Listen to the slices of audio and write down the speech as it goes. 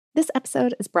This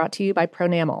episode is brought to you by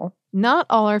Pronamel. Not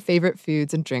all our favorite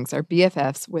foods and drinks are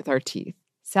BFFs with our teeth.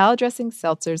 Salad dressings,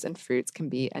 seltzers, and fruits can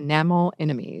be enamel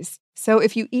enemies. So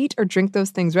if you eat or drink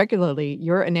those things regularly,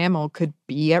 your enamel could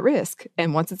be at risk.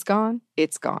 And once it's gone,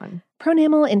 it's gone.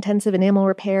 Pronamel Intensive Enamel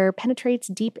Repair penetrates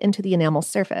deep into the enamel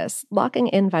surface, locking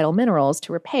in vital minerals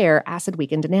to repair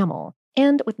acid-weakened enamel.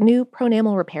 And with new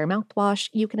Pronamel Repair mouthwash,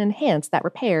 you can enhance that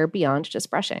repair beyond just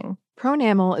brushing.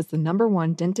 Pronamel is the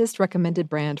 #1 dentist-recommended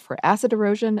brand for acid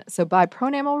erosion, so buy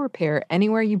Pronamel Repair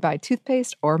anywhere you buy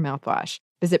toothpaste or mouthwash.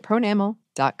 Visit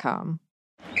pronamel.com.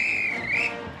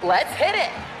 Let's hit it.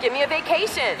 Give me a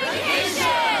vacation.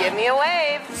 Give me a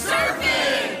wave.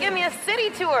 Surfing. Give me a city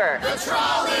tour. The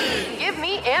trolley. Give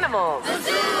me animals. The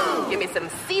zoo. Give me some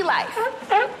sea life.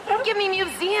 Give me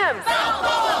museums.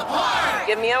 Balboa Park.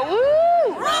 Give me a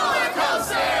woo. Roller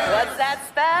coaster. What's that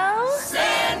spell?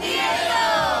 San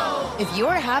Diego. If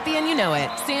you're happy and you know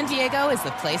it, San Diego is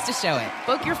the place to show it.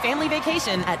 Book your family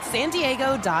vacation at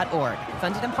sandiego.org.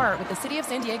 Funded in part with the City of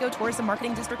San Diego Tourism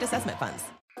Marketing District Assessment Funds.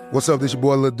 What's up, this your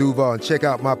boy Lil Duval, and check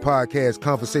out my podcast,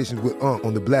 Conversations with Unc,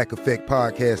 on the Black Effect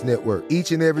Podcast Network.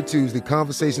 Each and every Tuesday,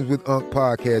 Conversations with Unc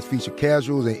podcast feature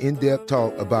casuals and in-depth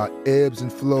talk about ebbs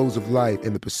and flows of life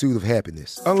and the pursuit of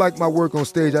happiness. Unlike my work on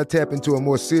stage, I tap into a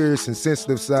more serious and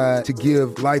sensitive side to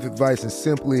give life advice and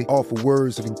simply offer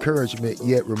words of encouragement,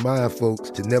 yet remind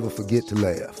folks to never forget to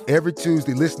laugh. Every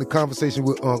Tuesday, listen to Conversation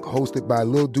with Unc, hosted by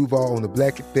Lil Duval on the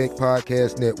Black Effect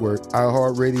Podcast Network,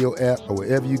 iHeartRadio app, or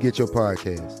wherever you get your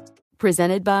podcasts.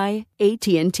 Presented by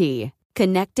AT&T.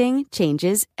 Connecting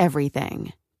changes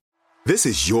everything. This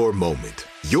is your moment,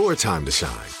 your time to shine,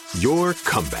 your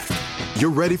comeback. You're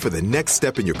ready for the next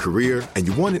step in your career, and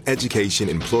you want an education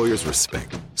employers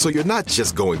respect. So you're not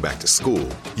just going back to school,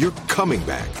 you're coming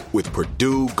back with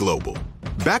Purdue Global.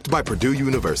 Backed by Purdue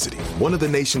University, one of the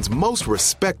nation's most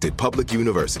respected public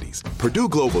universities, Purdue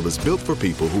Global is built for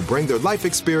people who bring their life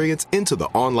experience into the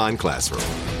online classroom.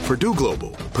 Purdue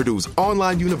Global, Purdue's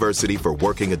online university for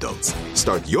working adults.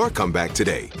 Start your comeback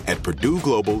today at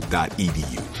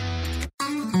purdueglobal.edu.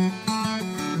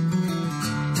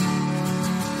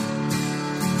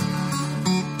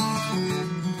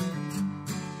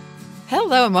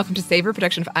 Hello and welcome to Savor,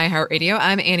 production of iHeartRadio.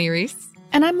 I'm Annie Reese.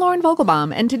 And I'm Lauren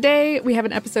Vogelbaum, and today we have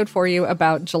an episode for you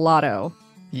about gelato.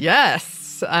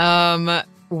 Yes,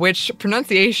 which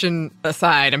pronunciation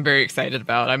aside, I'm very excited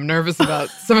about. I'm nervous about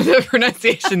some of the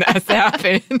pronunciation that has to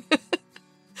happen.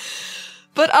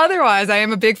 But otherwise, I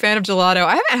am a big fan of gelato.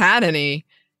 I haven't had any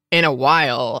in a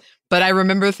while, but I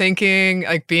remember thinking,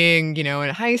 like being, in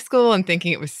high school and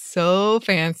thinking it was so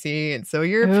fancy and so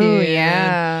European. Ooh,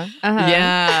 yeah. Uh-huh.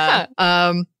 Yeah.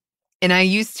 And I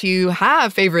used to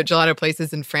have favorite gelato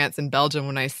places in France and Belgium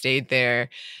when I stayed there.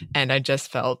 And I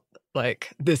just felt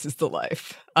like, this is the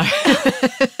life.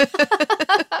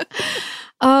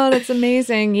 Oh, that's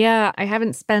amazing. Yeah, I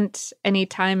haven't spent any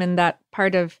time in that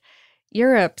part of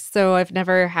Europe, so I've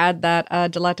never had that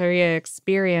gelateria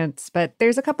experience. But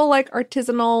there's a couple like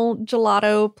artisanal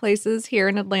gelato places here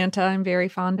in Atlanta. I'm very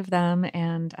fond of them.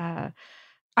 And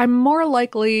I'm more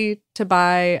likely to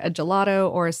buy a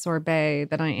gelato or a sorbet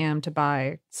than I am to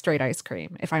buy straight ice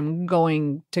cream if I'm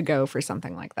going to go for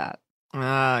something like that.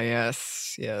 Ah,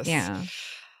 yes. Yeah.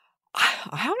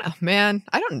 I don't know, man.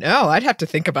 I don't know. I'd have to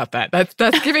think about that.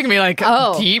 That's giving me like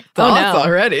deep thoughts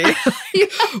already.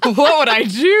 What would I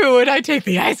do? Would I take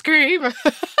the ice cream?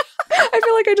 I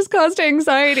feel like I just caused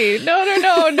anxiety.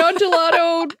 No, not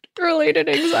gelato related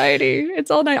anxiety.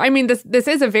 It's all nice. I mean, this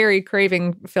is a very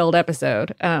craving filled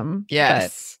episode.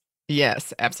 Yes.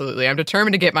 Yes, absolutely. I'm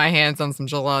determined to get my hands on some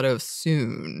gelato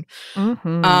soon.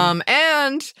 Mm-hmm.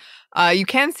 And you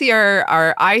can see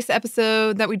our ice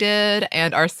episode that we did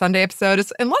and our Sunday episode.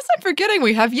 Unless I'm forgetting,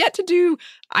 we have yet to do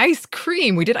ice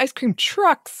cream. We did ice cream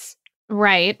trucks.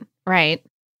 Right.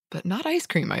 But not ice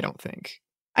cream, I don't think.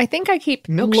 I think I keep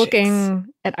looking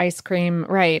at ice cream,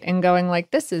 right, and going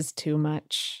like, this is too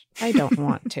much. I don't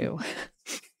want to.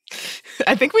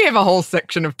 I think we have a whole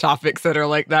section of topics that are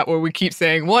like that where we keep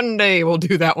saying, one day we'll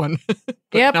do that one.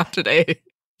 But not today.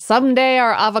 Someday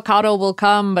our avocado will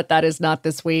come, but that is not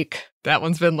this week. That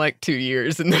one's been like 2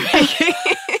 years in the making.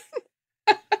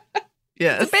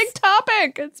 Yes. It's a big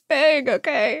topic. It's big,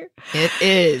 okay? It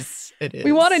is.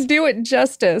 We want to do it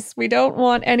justice. We don't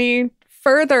want any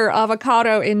further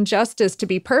avocado injustice to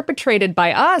be perpetrated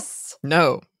by us.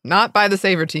 No, not by the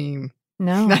Savor team.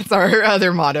 No. That's our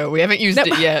other motto. We haven't used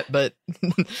it yet, but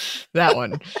that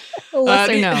one.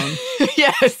 Lesser known.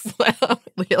 Yes,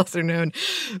 lesser known.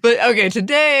 But okay,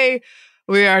 today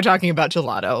we are talking about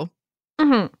gelato.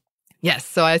 Mm-hmm. Yes,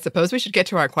 so I suppose we should get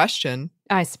to our question.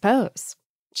 I suppose.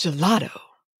 Gelato.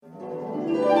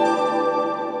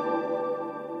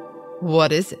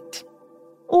 What is it?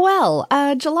 Well,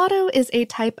 gelato is a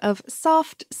type of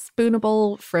soft,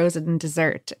 spoonable frozen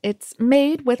dessert. It's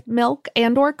made with milk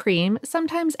and or cream,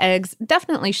 sometimes eggs,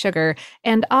 definitely sugar,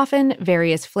 and often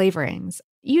various flavorings.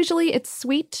 Usually it's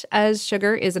sweet, as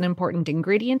sugar is an important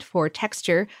ingredient for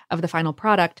texture of the final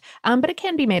product, but it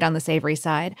can be made on the savory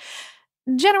side.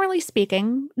 Generally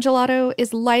speaking, gelato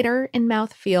is lighter in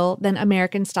mouthfeel than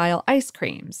American-style ice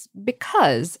creams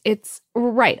because it's,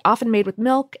 often made with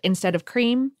milk instead of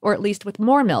cream, or at least with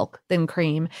more milk than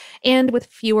cream, and with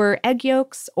fewer egg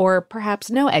yolks or perhaps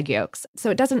no egg yolks,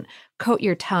 so it doesn't coat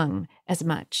your tongue as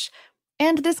much.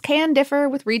 And this can differ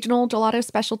with regional gelato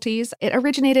specialties. It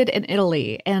originated in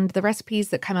Italy, and the recipes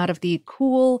that come out of the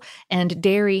cool and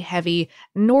dairy-heavy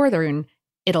northern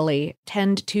Italy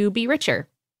tend to be richer.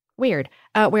 Weird.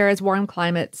 Whereas warm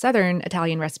climate southern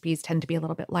Italian recipes tend to be a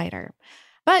little bit lighter.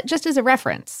 But just as a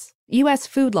reference, U.S.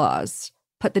 food laws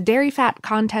put the dairy fat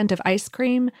content of ice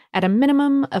cream at a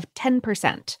minimum of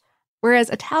 10%, whereas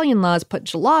Italian laws put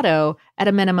gelato at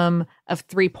a minimum of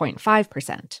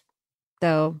 3.5%,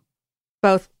 though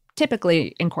both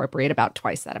typically incorporate about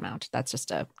twice that amount. That's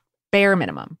just a bare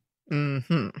minimum.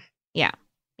 Mm-hmm. Yeah.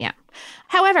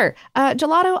 However,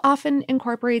 gelato often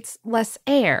incorporates less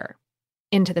air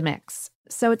into the mix.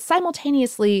 So it's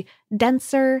simultaneously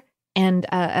denser and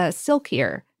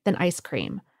silkier than ice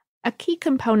cream. A key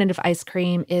component of ice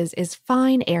cream is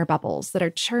fine air bubbles that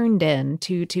are churned in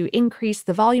to increase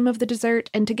the volume of the dessert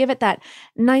and to give it that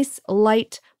nice,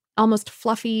 light, almost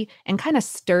fluffy, and kind of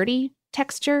sturdy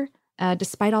texture,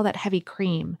 despite all that heavy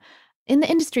cream. In the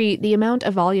industry, the amount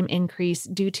of volume increase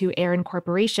due to air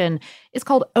incorporation is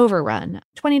called overrun.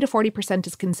 20 to 40%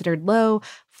 is considered low,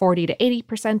 40 to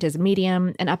 80% is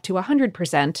medium, and up to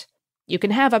 100%. You can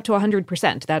have up to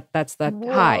 100%. That's the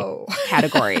high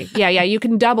category. Yeah, you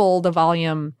can double the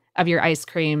volume of your ice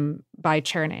cream by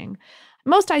churning.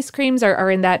 Most ice creams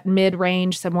are in that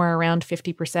mid-range, somewhere around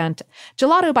 50%.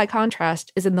 Gelato, by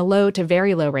contrast, is in the low to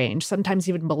very low range, sometimes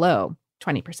even below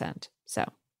 20%. So,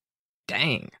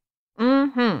 dang.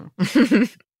 Mm-hmm.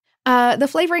 The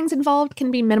flavorings involved can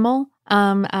be minimal,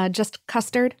 just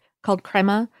custard called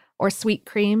crema or sweet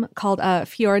cream called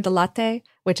fior di latte,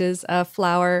 which is a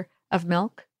flower of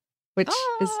milk, which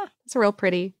is it's real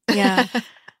pretty. Yeah.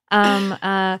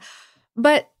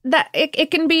 But that it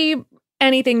can be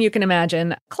anything you can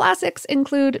imagine. Classics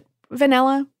include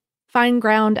vanilla, fine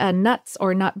ground nuts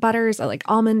or nut butters like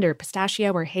almond or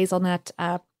pistachio or hazelnut,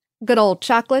 good old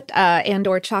chocolate and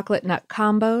or chocolate nut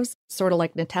combos, sort of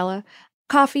like Nutella.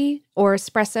 Coffee or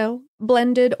espresso,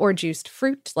 blended or juiced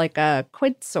fruit like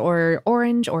quince or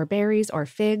orange or berries or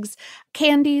figs.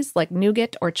 Candies like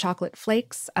nougat or chocolate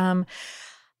flakes.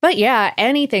 But yeah,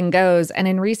 anything goes. And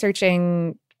in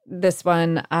researching this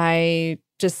one, I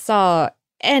just saw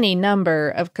any number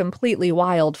of completely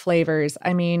wild flavors.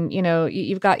 I mean, you know,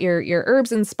 you've got your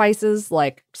herbs and spices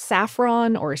like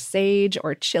saffron or sage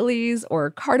or chilies or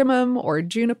cardamom or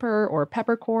juniper or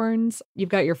peppercorns. You've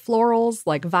got your florals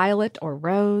like violet or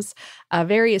rose.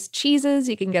 Various cheeses.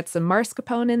 You can get some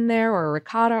mascarpone in there or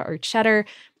ricotta or cheddar.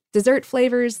 Dessert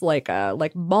flavors like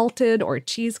malted or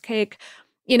cheesecake.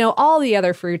 You know, all the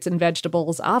other fruits and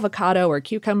vegetables, avocado or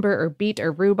cucumber or beet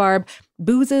or rhubarb,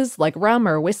 boozes like rum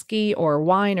or whiskey or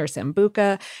wine or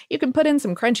sambuca. You can put in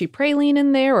some crunchy praline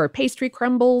in there or pastry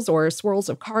crumbles or swirls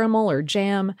of caramel or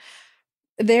jam.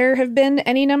 There have been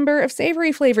any number of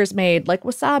savory flavors made like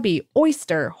wasabi,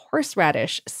 oyster,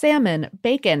 horseradish, salmon,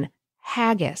 bacon,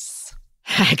 haggis.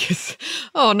 Haggis.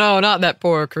 Oh no, not that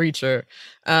poor creature.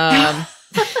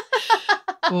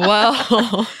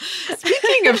 Well,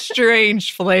 speaking of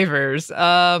strange flavors,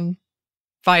 Viagra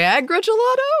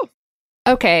gelato?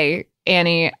 Okay,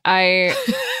 Annie, I'm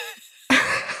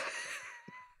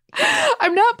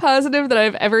not positive that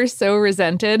I've ever so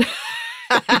resented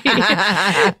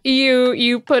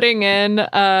you putting in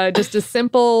just a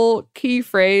simple key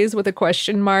phrase with a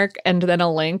question mark and then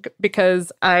a link,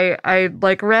 because I read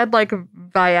like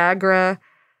Viagra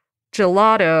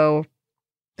gelato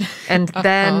and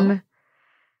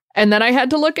then I had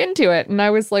to look into it, and I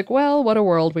was like, well, what a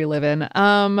world we live in.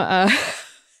 As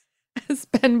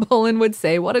Ben Bolin would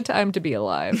say, what a time to be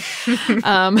alive.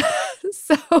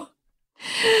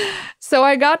 So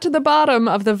I got to the bottom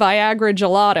of the Viagra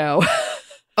gelato.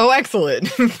 Oh, excellent.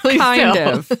 Please kind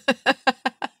tell. of.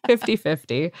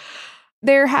 50-50.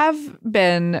 There have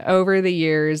been, over the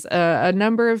years, a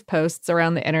number of posts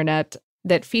around the internet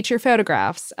that feature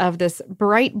photographs of this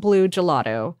bright blue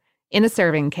gelato in a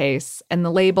serving case, and the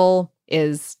label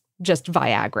is just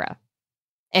Viagra.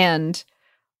 And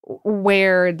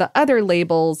where the other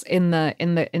labels in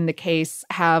the case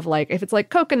have like, if it's like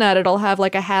coconut, it'll have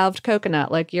like a halved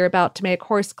coconut, like you're about to make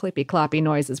horse clippy cloppy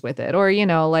noises with it, or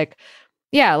like,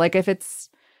 yeah, like if it's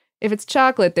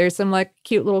chocolate, there's some like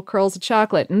cute little curls of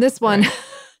chocolate, and this one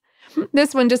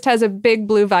this one just has a big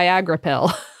blue Viagra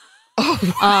pill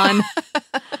on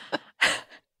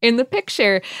in the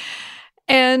picture.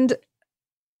 And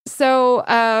so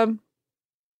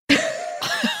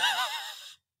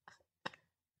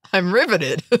I'm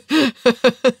riveted.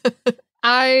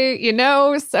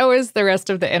 So is the rest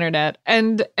of the internet.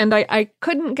 And I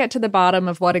couldn't get to the bottom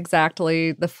of what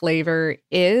exactly the flavor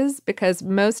is, because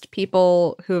most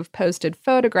people who have posted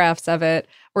photographs of it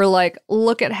were like,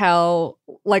 look at how,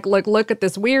 look at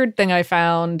this weird thing I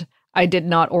found. I did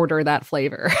not order that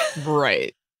flavor.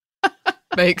 Right.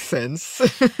 Makes sense.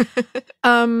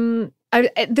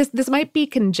 This might be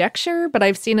conjecture, but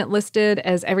I've seen it listed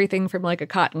as everything from like a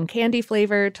cotton candy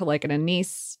flavor to like an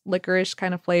anise licorice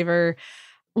kind of flavor.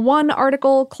 One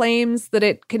article claims that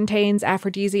it contains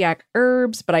aphrodisiac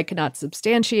herbs, but I cannot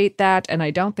substantiate that, and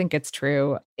I don't think it's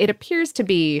true. It appears to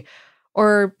be,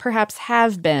 or perhaps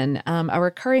have been, a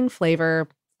recurring flavor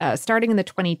starting in the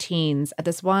 20-teens at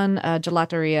this one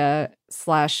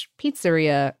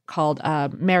gelateria/pizzeria called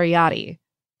Mariotti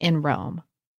in Rome.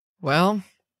 Well,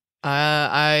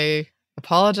 I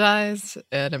apologize,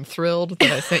 and I'm thrilled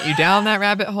that I sent you down that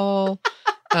rabbit hole.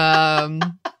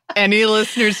 Any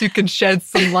listeners who can shed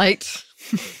some light,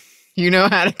 you know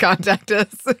how to contact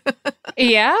us.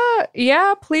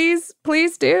 Yeah, please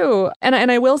do.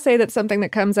 And I will say that something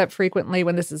that comes up frequently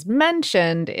when this is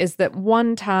mentioned is that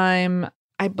one time,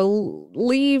 I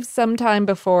believe sometime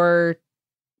before,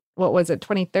 what was it,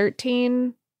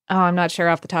 2013? Oh, I'm not sure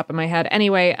off the top of my head.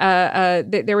 Anyway,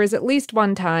 there was at least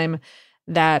one time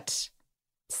that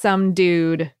some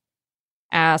dude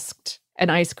asked an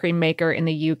ice cream maker in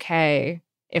the UK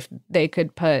if they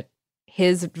could put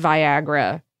his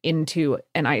Viagra into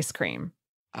an ice cream.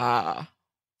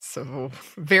 So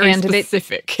very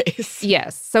specific case.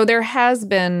 Yes. So there has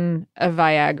been a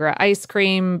Viagra ice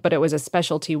cream, but it was a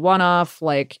specialty one-off.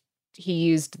 Like, he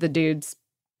used the dude's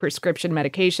prescription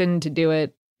medication to do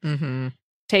it. Mm-hmm.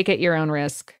 Take at your own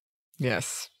risk.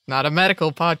 Yes. Not a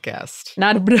medical podcast.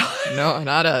 No,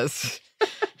 not us.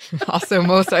 Also,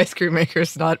 most ice cream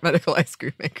makers, not medical ice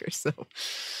cream makers. So,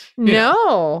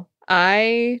 no,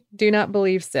 I do not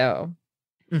believe so.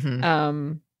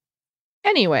 Mm-hmm.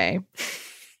 Anyway,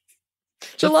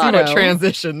 gelato. Let's see what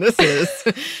transition this is.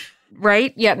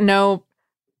 Right? Yeah. No,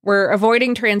 we're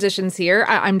avoiding transitions here.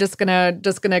 I'm just gonna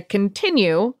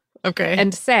continue. Okay.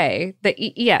 And say that,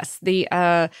 yes, the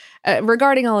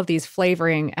regarding all of these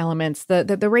flavoring elements,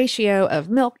 the ratio of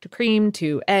milk to cream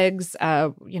to eggs,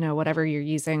 whatever you're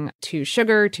using, to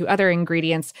sugar to other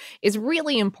ingredients is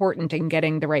really important in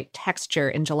getting the right texture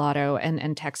in gelato.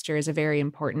 And texture is a very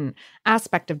important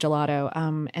aspect of gelato.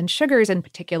 And sugars in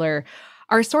particular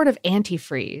are sort of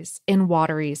antifreeze in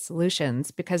watery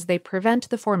solutions because they prevent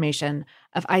the formation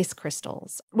of ice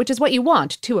crystals, which is what you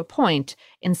want to a point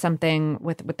in something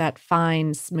with that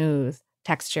fine, smooth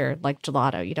texture like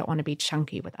gelato. You don't want to be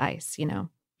chunky with ice,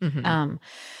 Mm-hmm.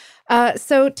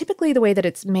 So typically the way that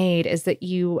it's made is that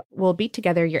you will beat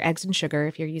together your eggs and sugar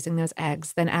if you're using those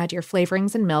eggs, then add your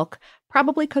flavorings and milk,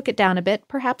 probably cook it down a bit,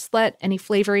 perhaps let any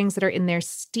flavorings that are in there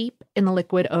steep in the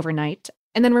liquid overnight,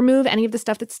 and then remove any of the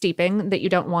stuff that's steeping that you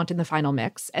don't want in the final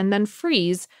mix, and then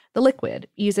freeze the liquid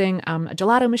using a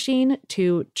gelato machine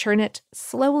to churn it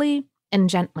slowly and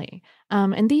gently.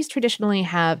 And these traditionally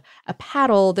have a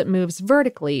paddle that moves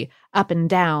vertically up and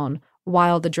down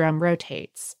while the drum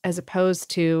rotates, as opposed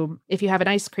to if you have an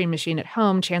ice cream machine at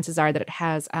home, chances are that it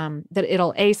has that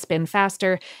it'll A, spin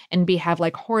faster, and B, have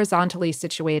like horizontally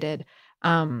situated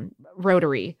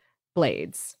rotary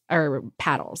blades or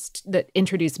paddles that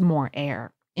introduce more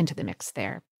air into the mix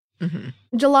there. Mm-hmm.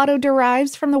 Gelato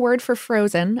derives from the word for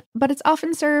frozen, but it's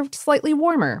often served slightly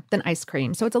warmer than ice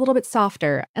cream. So it's a little bit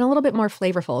softer and a little bit more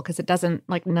flavorful because it doesn't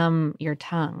like numb your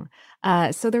tongue.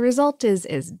 So the result is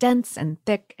dense and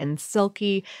thick and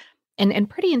silky and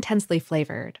pretty intensely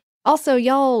flavored. Also,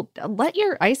 y'all, let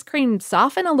your ice cream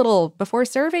soften a little before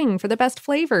serving for the best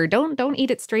flavor. Don't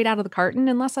eat it straight out of the carton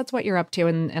unless that's what you're up to,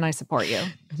 and I support you.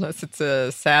 Unless it's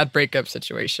a sad breakup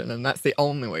situation, and that's the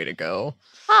only way to go.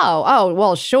 Oh,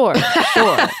 well, sure.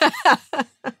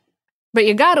 But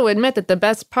you got to admit that the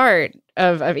best part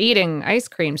of eating ice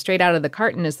cream straight out of the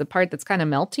carton is the part that's kind of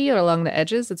melty along the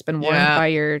edges. It's been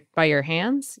warmed by your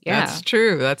hands. Yeah,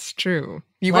 That's true.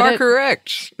 You are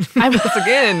correct. Once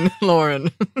again, Lauren.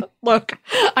 Look,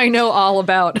 I know all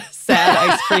about sad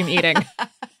ice cream eating.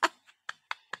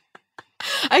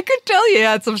 I could tell you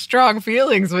had some strong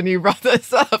feelings when you brought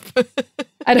this up.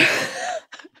 I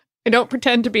don't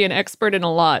pretend to be an expert in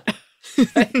a lot.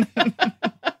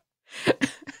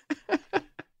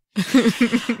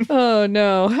 Oh,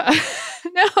 no.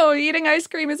 No, eating ice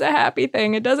cream is a happy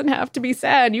thing. It doesn't have to be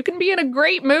sad. You can be in a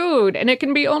great mood, and it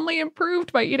can be only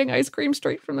improved by eating ice cream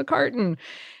straight from the carton.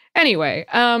 Anyway,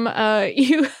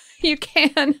 you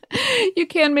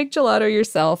can make gelato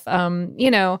yourself.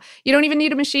 You don't even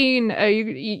need a machine.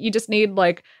 You just need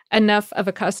like enough of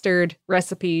a custard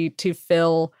recipe to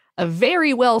fill a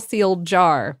very well sealed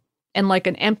jar and like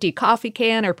an empty coffee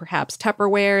can or perhaps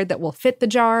Tupperware that will fit the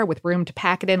jar with room to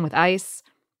pack it in with ice.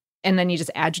 And then you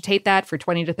just agitate that for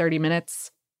 20 to 30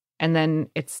 minutes and then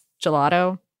it's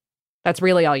gelato. That's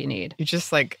really all you need. You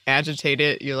just like agitate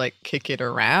it. You like kick it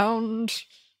around.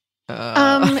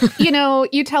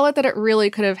 You tell it that it really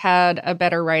could have had a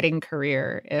better writing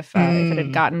career if it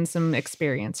had gotten some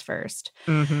experience first.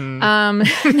 Mm-hmm.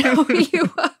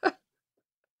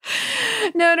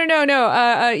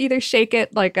 No. Either shake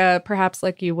it like perhaps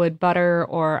like you would butter,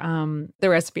 or the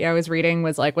recipe I was reading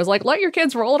was like let your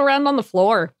kids roll it around on the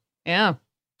floor. Yeah,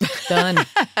 done.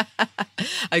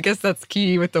 I guess that's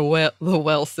key with the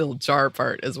well-sealed jar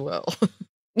part as well.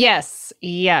 Yes.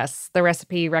 The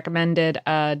recipe recommended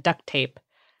duct tape.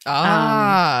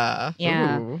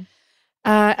 Yeah. Ooh.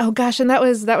 Oh gosh, and that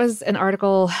was an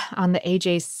article on the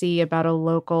AJC about a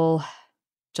local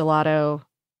gelato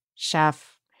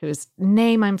chef whose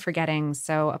name I'm forgetting,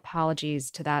 so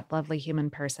apologies to that lovely human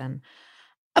person.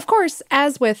 Of course,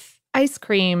 as with ice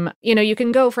cream, you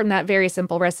can go from that very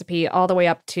simple recipe all the way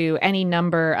up to any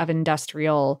number of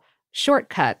industrial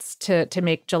shortcuts to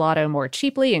make gelato more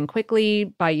cheaply and quickly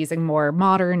by using more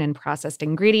modern and processed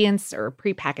ingredients or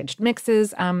prepackaged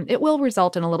mixes. It will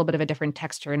result in a little bit of a different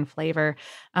texture and flavor.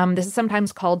 This is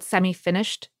sometimes called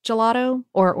semi-finished gelato,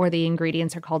 or the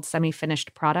ingredients are called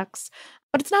semi-finished products.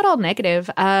 But it's not all negative.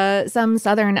 Some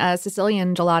southern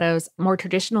Sicilian gelatos more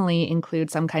traditionally include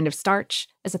some kind of starch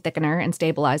as a thickener and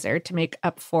stabilizer to make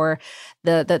up for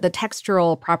the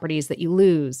textural properties that you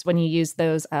lose when you use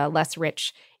those less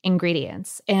rich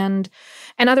ingredients. And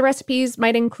other recipes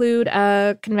might include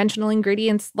conventional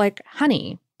ingredients like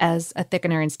honey as a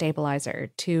thickener and stabilizer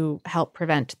to help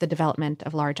prevent the development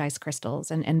of large ice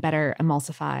crystals and better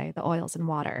emulsify the oils in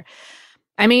water.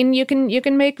 I mean, you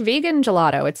can make vegan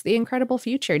gelato. It's the incredible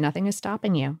future. Nothing is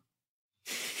stopping you.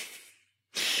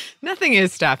 Nothing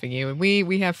is stopping you. And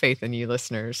we have faith in you,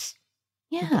 listeners.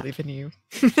 Yeah. We believe in you.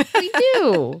 We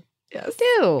do. Yes. We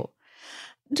do.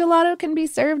 Gelato can be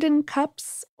served in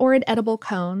cups or in edible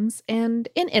cones. And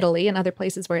in Italy and other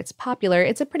places where it's popular,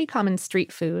 it's a pretty common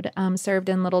street food, served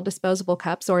in little disposable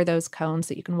cups or those cones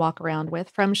that you can walk around with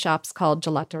from shops called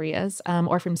gelaterias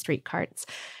or from street carts.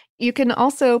 You can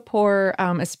also pour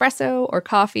espresso or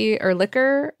coffee or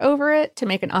liquor over it to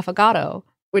make an affogato,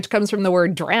 which comes from the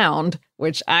word drowned,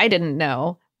 which I didn't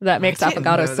know. That makes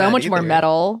affogato so much more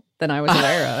metal than I was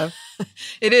aware of.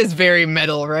 It is very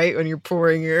metal, right? When you're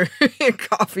pouring your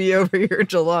coffee over your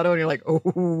gelato and you're like,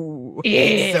 oh,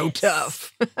 yes. So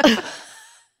tough.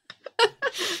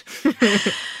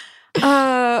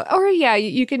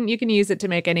 You can use it to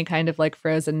make any kind of like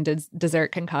frozen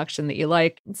dessert concoction that you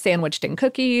like, sandwiched in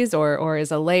cookies or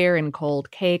as a layer in cold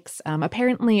cakes.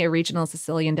 Apparently, a regional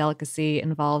Sicilian delicacy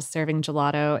involves serving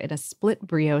gelato in a split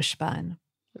brioche bun.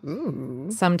 Ooh.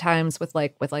 Sometimes with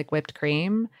whipped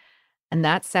cream, and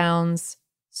that sounds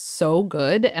so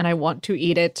good, and I want to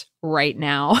eat it right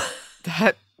now.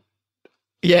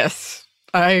 Yes.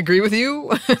 I agree with you.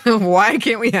 Why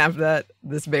can't we have that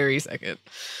this very second?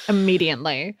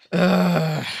 Immediately.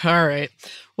 All right.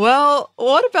 Well,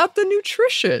 what about the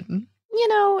nutrition?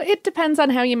 It depends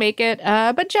on how you make it.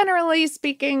 But generally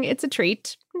speaking, it's a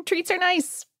treat. Treats are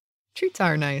nice. Treats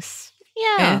are nice.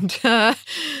 Yeah. And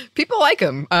people like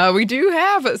them. We do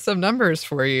have some numbers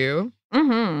for you.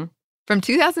 Mm-hmm. From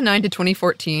 2009 to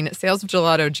 2014, sales of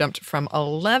gelato jumped from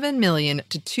 $11 million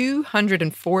to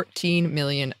 $214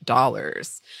 million.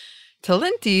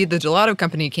 Talenti, the gelato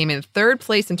company, came in third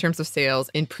place in terms of sales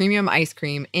in premium ice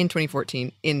cream in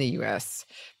 2014 in the U.S.,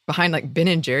 behind like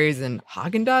Ben & Jerry's and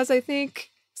Haagen-Dazs, I think.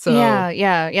 So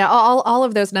Yeah. All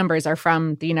of those numbers are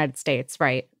from the United States,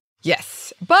 right?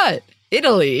 Yes, but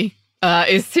Italy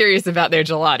is serious about their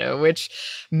gelato, which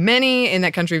many in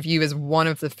that country view as one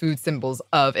of the food symbols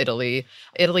of Italy.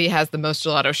 Italy has the most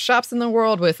gelato shops in the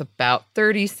world with about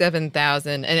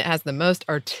 37,000, and it has the most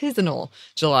artisanal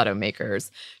gelato makers.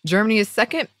 Germany is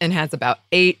second and has about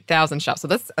 8,000 shops, so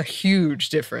that's a huge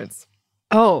difference.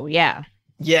 Oh, yeah.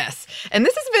 Yes, and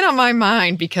this has been on my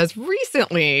mind because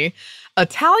recently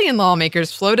Italian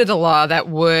lawmakers floated a law that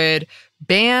would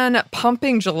ban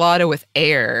pumping gelato with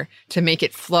air to make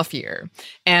it fluffier.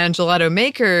 And gelato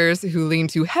makers who lean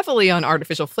too heavily on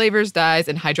artificial flavors, dyes,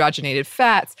 and hydrogenated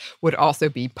fats would also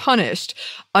be punished.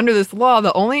 Under this law,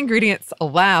 the only ingredients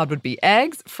allowed would be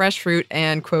eggs, fresh fruit,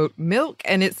 and, quote, milk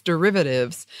and its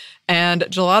derivatives. And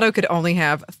gelato could only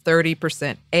have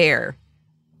 30% air.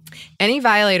 Any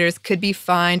violators could be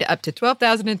fined up to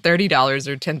 $12,030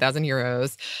 or 10,000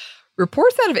 euros.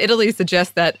 Reports out of Italy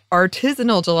suggest that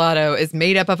artisanal gelato is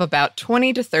made up of about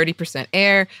 20 to 30%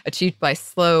 air, achieved by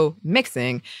slow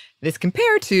mixing. This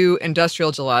compared to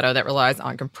industrial gelato that relies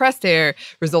on compressed air,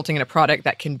 resulting in a product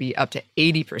that can be up to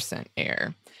 80%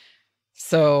 air.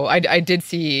 So I did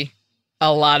see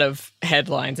a lot of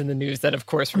headlines in the news that, of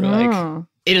course, were like,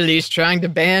 Italy's trying to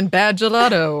ban bad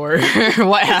gelato or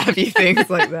what have you, things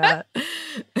like that.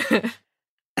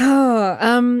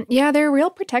 Yeah, they're real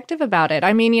protective about it.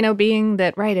 I mean, being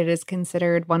that, right, it is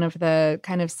considered one of the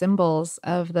kind of symbols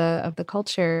of the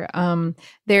culture.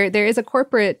 There is a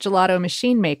corporate gelato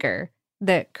machine maker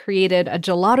that created a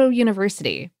gelato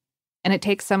university, and it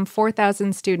takes some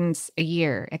 4,000 students a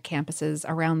year at campuses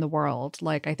around the world,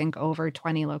 like I think over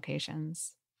 20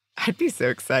 locations. I'd be so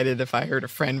excited if I heard a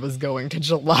friend was going to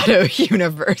Gelato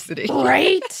University.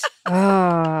 Right?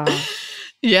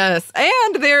 Yes,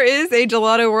 and there is a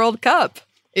Gelato World Cup.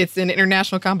 It's an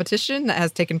international competition that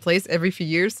has taken place every few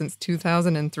years since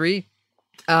 2003.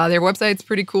 Their website's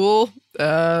pretty cool.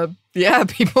 Yeah,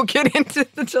 people get into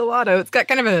the gelato. It's got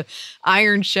kind of a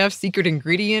Iron Chef secret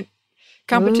ingredient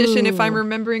competition, if I'm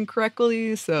remembering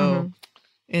correctly. So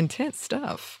intense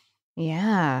stuff.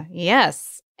 Yeah,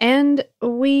 yes. And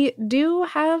we do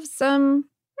have some,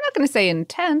 we're not going to say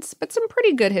intense, but some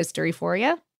pretty good history for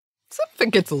you. Some of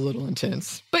it gets a little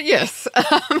intense, but yes.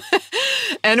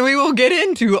 And we will get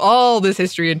into all this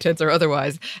history, intense or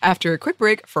otherwise, after a quick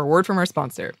break for a word from our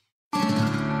sponsor.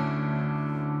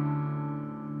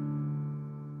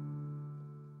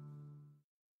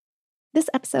 This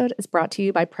episode is brought to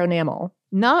you by Pronamel.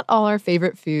 Not all our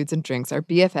favorite foods and drinks are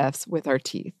BFFs with our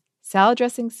teeth. Salad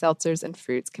dressings, seltzers, and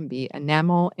fruits can be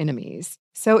enamel enemies.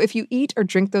 So if you eat or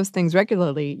drink those things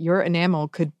regularly, your enamel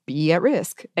could be at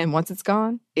risk. And once it's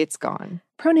gone, it's gone.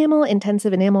 Pronamel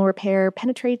Intensive Enamel Repair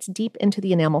penetrates deep into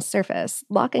the enamel surface,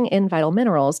 locking in vital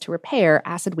minerals to repair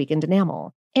acid-weakened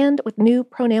enamel. And with new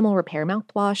Pronamel Repair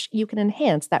mouthwash, you can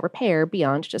enhance that repair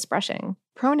beyond just brushing.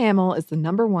 Pronamel is the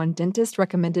 #1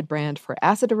 dentist-recommended brand for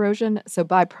acid erosion, so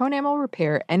buy Pronamel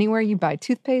Repair anywhere you buy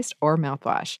toothpaste or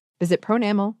mouthwash. Visit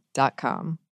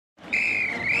pronamel.com.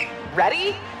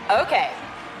 Ready? Okay.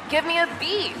 Give me a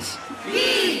beach.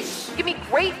 Beach. Give me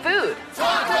great food.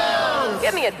 Tacos.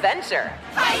 Give me adventure.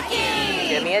 Hiking.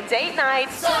 Give me a date night.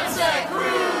 Sunset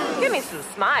cruise. Give me some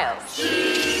smiles.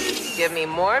 Cheese. Give me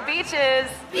more beaches.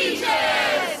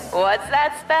 Beaches. What's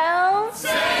that spell?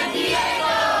 San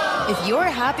Diego. If you're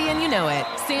happy and you know it,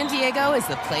 San Diego is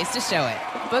the place to show it.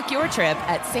 Book your trip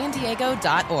at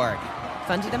sandiego.org.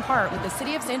 Funded in part with the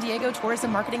City of San Diego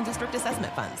Tourism Marketing District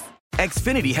Assessment Funds.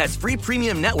 Xfinity has free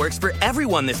premium networks for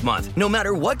everyone this month, no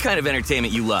matter what kind of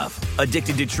entertainment you love.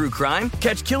 Addicted to true crime?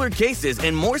 Catch killer cases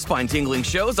and more spine-tingling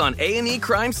shows on A&E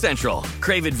Crime Central.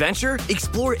 Crave adventure?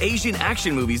 Explore Asian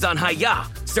action movies on Hi-Ya.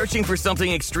 Searching for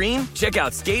something extreme? Check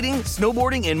out skating,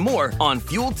 snowboarding, and more on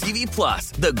Fuel TV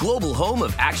Plus, the global home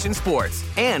of action sports.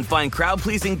 And find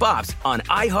crowd-pleasing bops on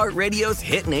iHeartRadio's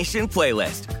Hit Nation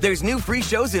playlist. There's new free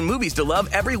shows and movies to love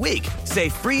every week. Say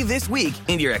free this week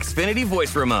in your Xfinity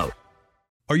voice remote.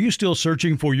 Are you still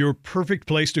searching for your perfect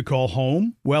place to call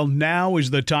home? Well, now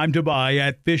is the time to buy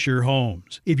at Fisher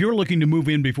Homes. If you're looking to move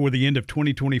in before the end of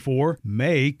 2024,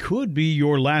 May could be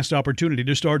your last opportunity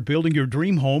to start building your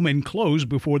dream home and close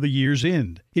before the year's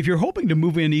end. If you're hoping to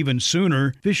move in even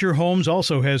sooner, Fisher Homes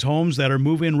also has homes that are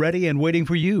move-in ready and waiting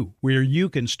for you, where you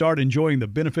can start enjoying the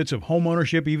benefits of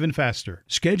homeownership even faster.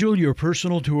 Schedule your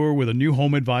personal tour with a new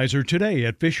home advisor today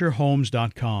at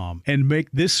FisherHomes.com and make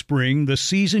this spring the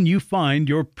season you find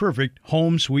your perfect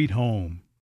home sweet home.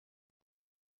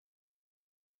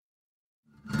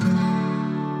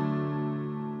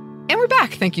 And we're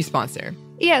back. Thank you, sponsor.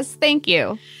 Yes, thank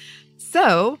you.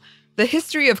 So, the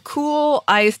history of cool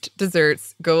iced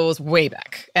desserts goes way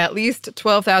back, at least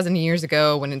 12,000 years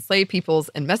ago, when enslaved peoples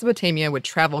in Mesopotamia would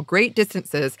travel great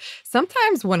distances,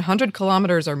 sometimes 100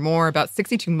 kilometers or more, about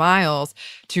 62 miles,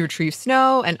 to retrieve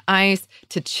snow and ice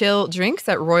to chill drinks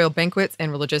at royal banquets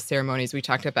and religious ceremonies. We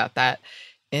talked about that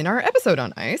in our episode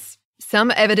on ice.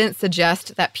 Some evidence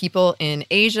suggests that people in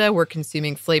Asia were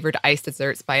consuming flavored ice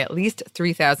desserts by at least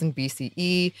 3000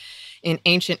 BCE. In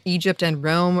ancient Egypt and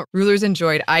Rome, rulers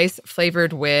enjoyed ice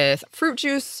flavored with fruit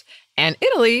juice, and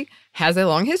Italy has a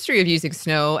long history of using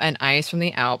snow and ice from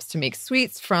the Alps to make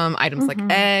sweets from items like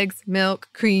eggs, milk,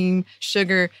 cream,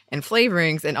 sugar, and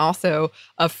flavorings, and also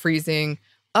of freezing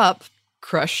up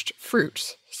crushed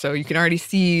fruit. So you can already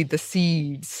see the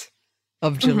seeds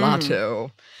of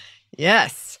gelato.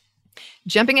 Yes.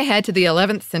 Jumping ahead to the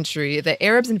 11th century, the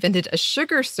Arabs invented a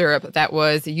sugar syrup that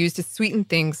was used to sweeten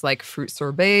things like fruit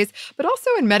sorbets, but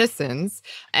also in medicines,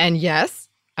 and yes,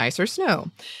 ice or snow.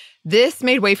 This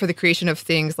made way for the creation of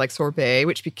things like sorbet,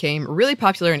 which became really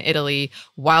popular in Italy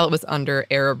while it was under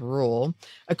Arab rule.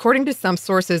 According to some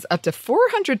sources, up to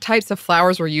 400 types of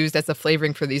flours were used as a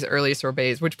flavoring for these early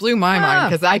sorbets, which blew my mind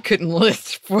because I couldn't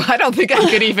list. I don't think I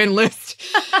could even list.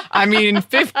 I mean,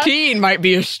 15 might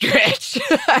be a stretch.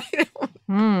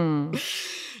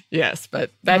 Yes,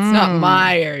 but that's not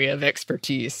my area of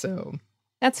expertise, so.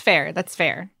 That's fair. That's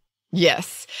fair.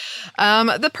 Yes.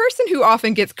 The person who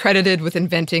often gets credited with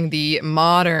inventing the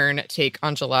modern take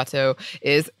on gelato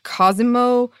is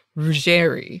Cosimo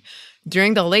Ruggeri.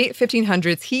 During the late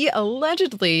 1500s, he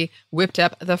allegedly whipped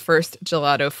up the first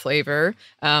gelato flavor,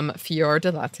 fior di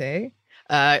latte,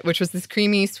 which was this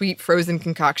creamy, sweet, frozen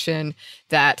concoction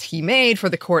that he made for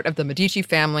the court of the Medici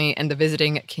family and the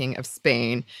visiting king of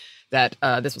Spain. That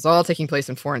this was all taking place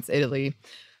in Florence, Italy.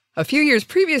 A few years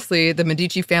previously, the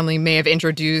Medici family may have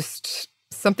introduced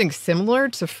something similar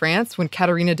to France when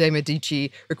Caterina de' Medici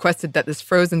requested that this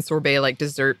frozen sorbet-like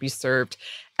dessert be served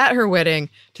at her wedding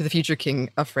to the future king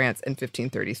of France in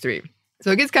 1533.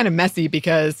 So it gets kind of messy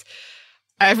because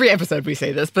every episode we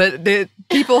say this, but the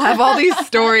people have all these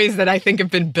stories that I think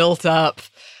have been built up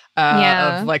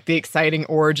of like the exciting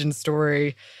origin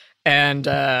story, and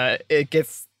it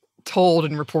gets told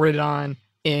and reported on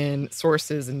in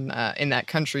sources in that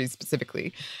country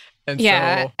specifically. And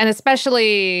and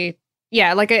especially,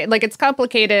 like it's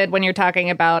complicated when you're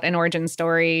talking about an origin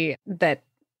story that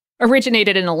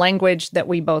originated in a language that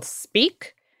we both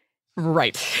speak.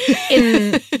 Right.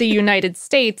 In the United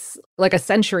States, like a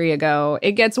century ago,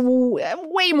 it gets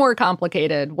way more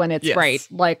complicated when it's right.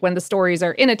 Like when the stories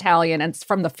are in Italian and it's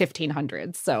from the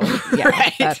 1500s. So,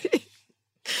 right.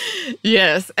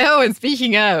 Yes. Oh, and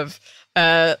speaking of,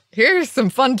 here's some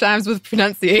fun times with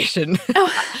pronunciation.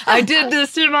 I did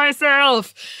this to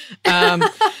myself.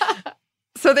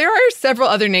 So there are several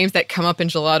other names that come up in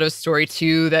Gelato's story,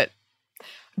 too, that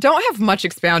don't have much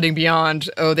expounding beyond,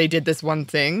 they did this one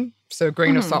thing. So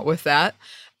grain of salt with that.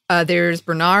 There's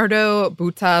Bernardo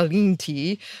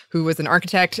Buttalinti, who was an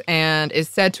architect and is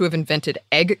said to have invented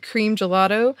egg cream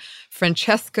gelato,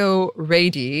 Francesco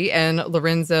Redi and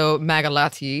Lorenzo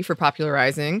Magalati for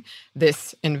popularizing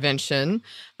this invention.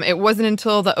 It wasn't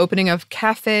until the opening of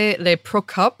Café Le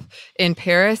Procope in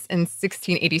Paris in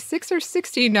 1686 or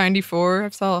 1694, I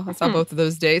saw both of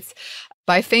those dates,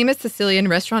 by famous Sicilian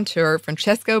restaurateur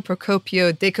Francesco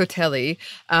Procopio de Cotelli,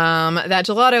 that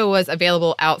gelato was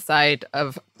available outside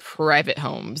of private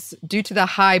homes. Due to the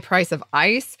high price of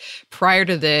ice, prior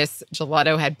to this,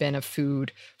 gelato had been a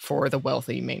food for the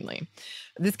wealthy mainly.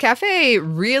 This cafe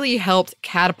really helped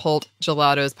catapult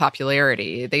gelato's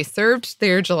popularity. They served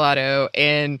their gelato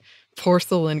in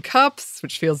porcelain cups,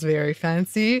 which feels very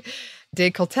fancy. De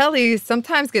Cotelli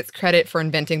sometimes gets credit for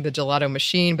inventing the gelato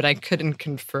machine, but I couldn't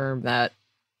confirm that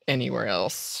anywhere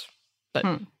else. But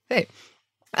hey,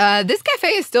 this cafe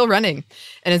is still running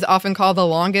and is often called the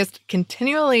longest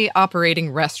continually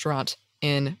operating restaurant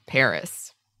in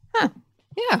Paris.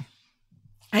 Yeah.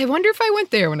 I wonder if I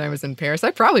went there when I was in Paris.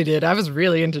 I probably did. I was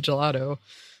really into gelato.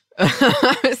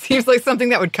 It seems like something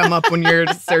that would come up when you're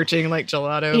searching like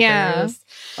gelato Paris.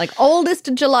 Like oldest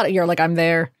gelato. You're like, I'm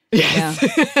there. Yes.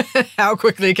 Yeah. How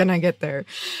quickly can I get there?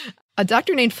 A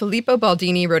doctor named Filippo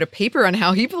Baldini wrote a paper on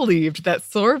how he believed that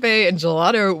sorbet and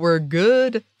gelato were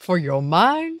good for your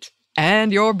mind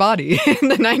and your body in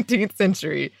the 19th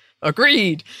century.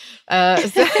 Agreed.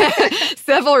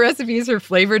 Several recipes for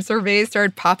flavored sorbets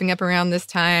started popping up around this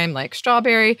time, like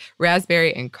strawberry,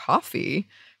 raspberry, and coffee,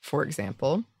 for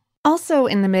example. Also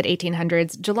in the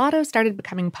mid-1800s, gelato started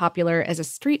becoming popular as a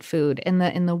street food in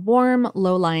the warm,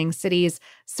 low-lying cities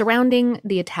surrounding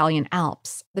the Italian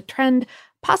Alps. The trend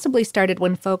possibly started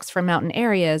when folks from mountain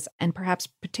areas, and perhaps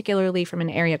particularly from an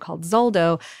area called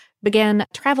Zoldo, began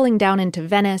traveling down into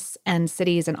Venice and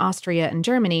cities in Austria and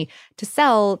Germany to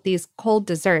sell these cold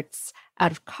desserts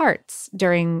out of carts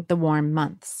during the warm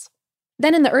months.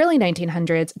 Then in the early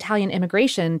 1900s, Italian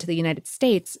immigration to the United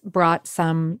States brought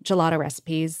some gelato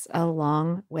recipes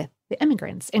along with the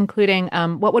immigrants, including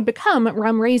what would become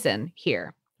rum raisin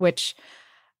here, which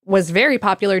was very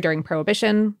popular during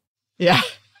Prohibition. Yeah.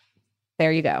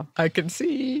 There you go. I can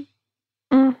see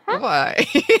Mm-hmm. why.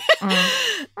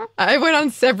 I went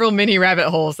on several mini rabbit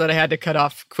holes that I had to cut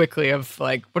off quickly of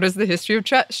like, what is the history of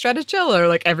Stracciatella? Or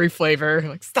like every flavor.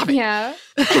 Like, stop it. Yeah.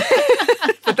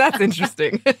 But that's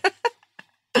interesting.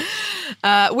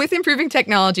 With improving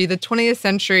technology, the 20th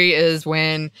century is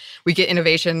when we get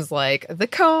innovations like the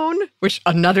cone, which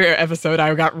another episode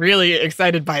I got really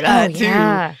excited by that too.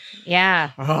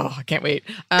 Yeah. Oh, I can't wait.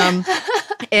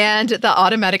 And the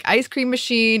automatic ice cream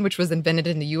machine, which was invented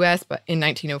in the U.S. but in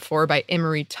 1904 by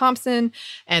Emery Thompson,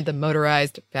 and the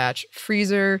motorized batch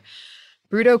freezer.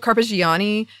 Bruto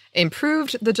Carpigiani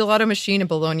improved the gelato machine in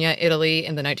Bologna, Italy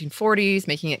in the 1940s,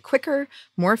 making it quicker,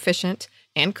 more efficient,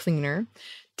 and cleaner.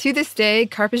 To this day,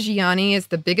 Carpigiani is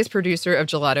the biggest producer of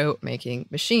gelato-making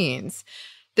machines.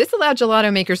 This allowed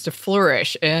gelato makers to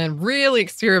flourish and really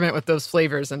experiment with those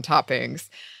flavors and toppings.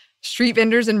 Street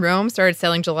vendors in Rome started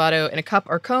selling gelato in a cup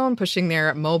or cone, pushing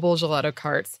their mobile gelato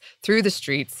carts through the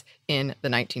streets in the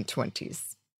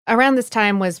 1920s. Around this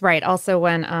time was also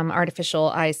when artificial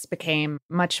ice became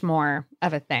much more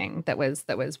of a thing that was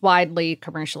widely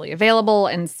commercially available.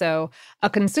 And so a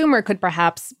consumer could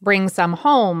perhaps bring some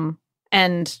home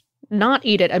and not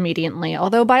eat it immediately,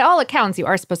 although by all accounts, you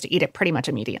are supposed to eat it pretty much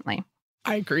immediately.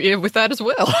 I agree with that as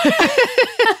well.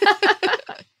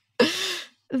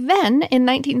 Then, in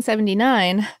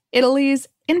 1979, Italy's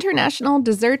International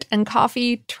Dessert and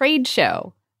Coffee Trade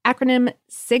Show, acronym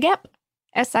SIGEP,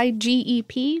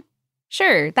 SIGEP.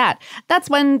 Sure, that's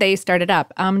when they started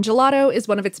up. Gelato is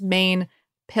one of its main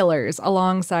pillars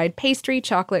alongside pastry,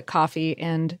 chocolate, coffee,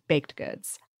 and baked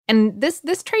goods. And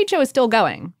this trade show is still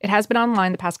going. It has been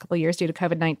online the past couple of years due to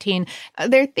COVID-19.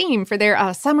 Their theme for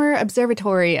their Summer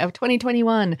Observatory of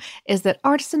 2021 is that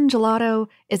artisan gelato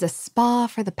is a spa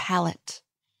for the palate.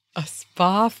 A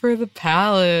spa for the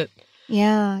palate.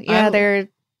 Yeah.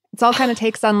 It's all kind of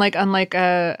takes on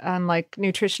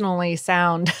nutritionally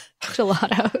sound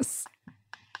gelatos.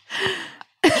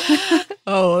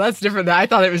 Oh, that's different. I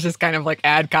thought it was just kind of like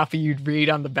ad copy you'd read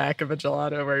on the back of a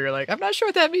gelato where you're like, I'm not sure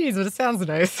what that means, but it sounds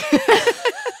nice.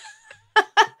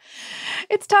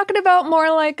 It's talking about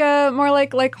more like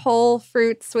whole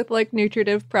fruits with like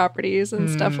nutritive properties and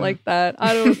stuff like that.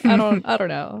 I don't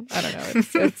know.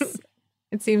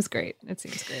 It seems great.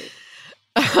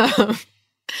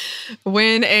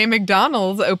 When a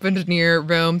McDonald's opened near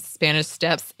Rome's Spanish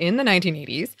Steps in the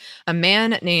 1980s, a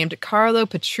man named Carlo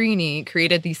Petrini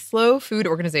created the Slow Food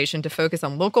Organization to focus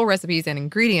on local recipes and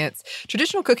ingredients,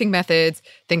 traditional cooking methods,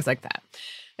 things like that.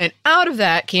 And out of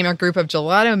that came a group of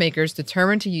gelato makers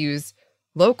determined to use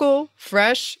local,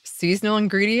 fresh, seasonal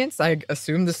ingredients. I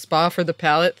assume the spa for the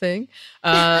palate thing.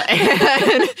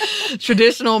 And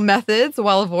traditional methods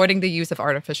while avoiding the use of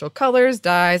artificial colors,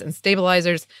 dyes, and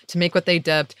stabilizers to make what they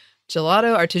dubbed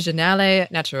gelato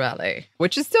artigianale naturale,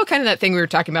 which is still kind of that thing we were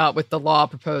talking about with the law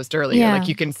proposed earlier. Yeah. Like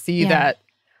you can see that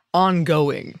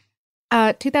ongoing.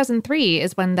 2003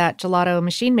 is when that gelato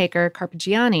machine maker,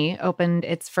 Carpigiani, opened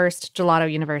its first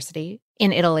gelato university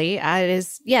in Italy. It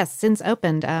is, since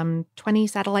opened 20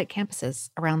 satellite campuses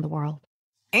around the world.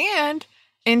 And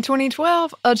in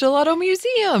 2012, a gelato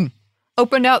museum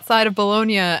opened outside of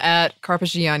Bologna at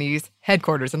Carpigiani's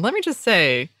headquarters. And let me just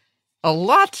say,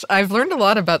 I've learned a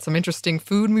lot about some interesting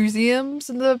food museums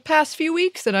in the past few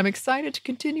weeks, and I'm excited to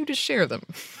continue to share them.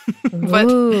 But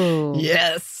Ooh.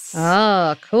 Yes.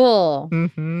 Oh, cool.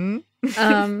 Mm-hmm.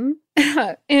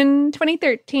 In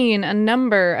 2013, a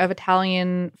number of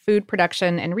Italian food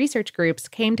production and research groups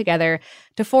came together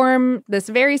to form this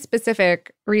very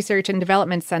specific research and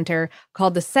development center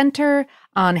called the Center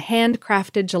on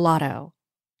Handcrafted Gelato.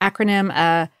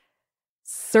 Acronym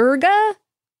CIRGA?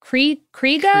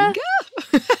 Criga?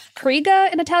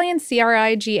 Criga in Italian,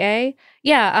 CRIGA.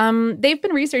 Yeah, they've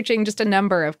been researching just a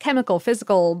number of chemical,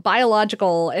 physical,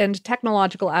 biological, and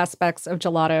technological aspects of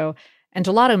gelato and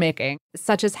gelato making,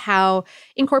 such as how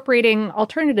incorporating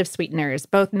alternative sweeteners,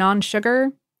 both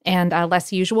non-sugar and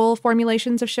less usual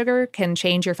formulations of sugar, can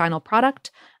change your final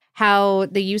product, how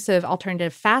the use of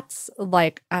alternative fats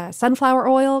like sunflower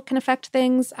oil can affect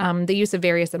things, the use of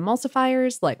various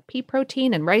emulsifiers like pea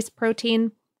protein and rice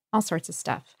protein, all sorts of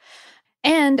stuff.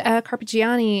 And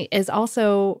Carpigiani is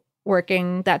also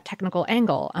working that technical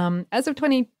angle. As of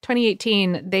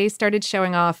 2018, they started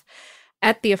showing off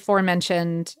at the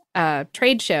aforementioned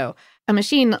trade show a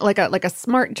machine like a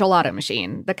smart gelato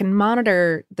machine that can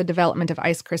monitor the development of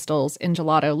ice crystals in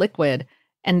gelato liquid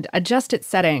and adjust its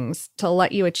settings to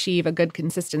let you achieve a good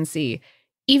consistency,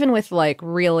 even with like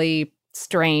really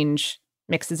strange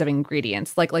mixes of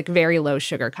ingredients, like very low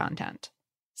sugar content.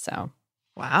 So,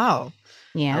 wow.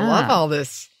 Yeah. I love all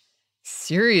this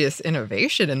serious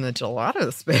innovation in the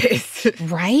gelato space.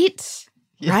 Right?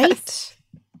 Yes. Right?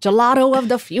 Gelato of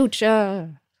the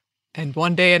future. And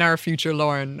one day in our future,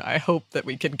 Lauren, I hope that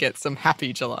we can get some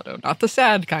happy gelato, not the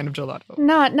sad kind of gelato.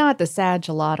 Not the sad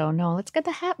gelato. No, let's get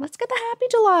the happy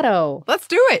gelato. Let's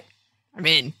do it. I'm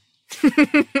in.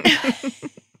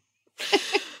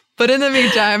 But in the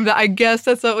meantime, I guess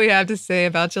that's what we have to say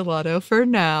about gelato for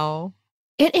now.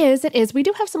 It is. We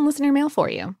do have some listener mail for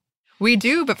you. We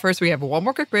do, but first we have one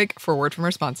more quick break for a word from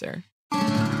our sponsor.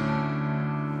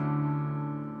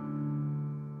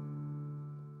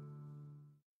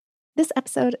 This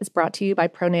episode is brought to you by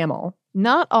Pronamel.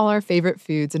 Not all our favorite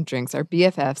foods and drinks are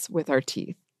BFFs with our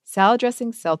teeth. Salad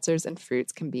dressings, seltzers, and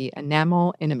fruits can be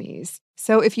enamel enemies.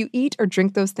 So if you eat or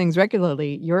drink those things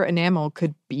regularly, your enamel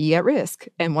could be at risk.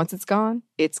 And once it's gone,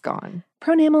 it's gone.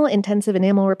 Pronamel Intensive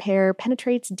Enamel Repair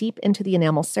penetrates deep into the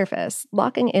enamel surface,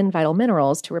 locking in vital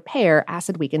minerals to repair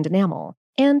acid-weakened enamel.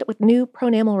 And with new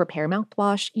Pronamel Repair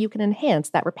mouthwash, you can enhance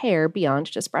that repair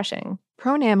beyond just brushing.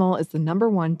 Pronamel is the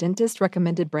 #1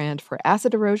 dentist-recommended brand for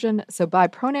acid erosion, so buy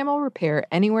Pronamel Repair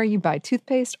anywhere you buy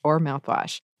toothpaste or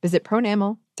mouthwash. Visit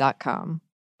pronamel.com.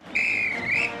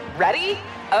 Ready?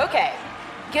 Okay.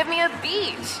 Give me a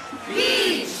beach.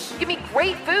 Beach. Give me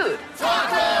great food.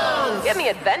 Tacos. Give me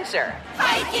adventure.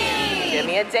 Hiking. Give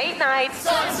me a date night.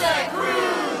 Sunset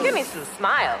cruise. Give me some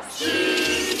smiles.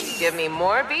 Cheese. Give me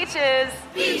more beaches.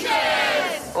 Beaches.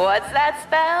 What's that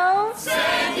spell?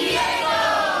 San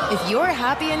Diego. If you're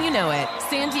happy and you know it,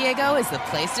 San Diego is the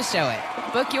place to show it.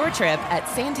 Book your trip at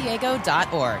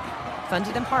sandiego.org.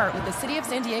 Funded in part with the City of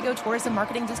San Diego Tourism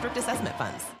Marketing District Assessment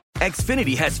Funds.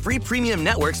 Xfinity has free premium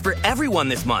networks for everyone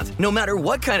this month, no matter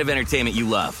what kind of entertainment you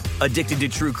love. Addicted to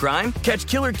true crime? Catch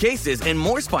killer cases and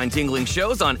more spine-tingling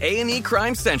shows on A&E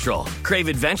Crime Central. Crave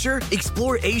adventure?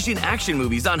 Explore Asian action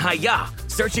movies on Hi-YAH.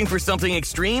 Searching for something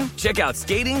extreme? Check out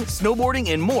skating, snowboarding,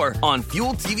 and more on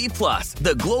Fuel TV Plus,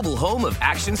 the global home of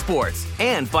action sports.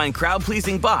 And find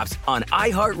crowd-pleasing bops on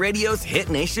iHeartRadio's Hit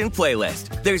Nation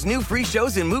playlist. There's new free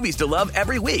shows and movies to love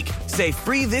every week. Say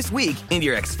free this week in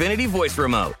your Xfinity voice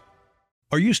remote.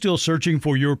 Are you still searching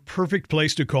for your perfect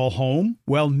place to call home?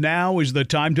 Well, now is the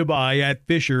time to buy at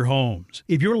Fisher Homes.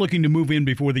 If you're looking to move in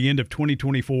before the end of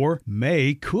 2024,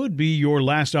 May could be your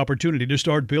last opportunity to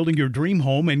start building your dream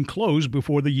home and close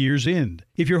before the year's end.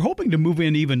 If you're hoping to move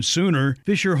in even sooner,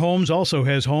 Fisher Homes also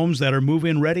has homes that are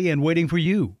move-in ready and waiting for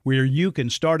you, where you can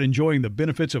start enjoying the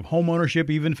benefits of homeownership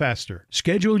even faster.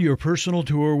 Schedule your personal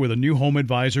tour with a new home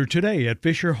advisor today at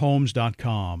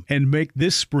FisherHomes.com and make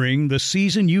this spring the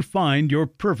season you find your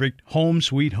perfect home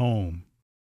sweet home.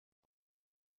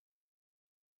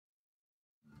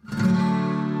 And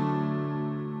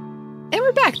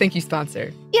we're back. Thank you,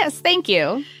 sponsor. Yes, thank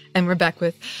you. And we're back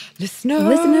with Listener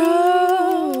Mail.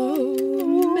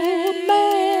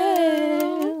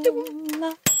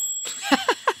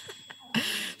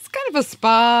 It's kind of a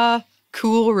spa,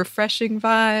 cool, refreshing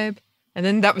vibe. And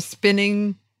then that was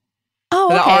spinning. Oh,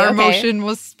 okay, the arm motion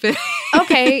was spinning.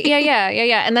 Okay,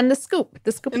 yeah. And then the scoop at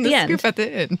the end. Scoop at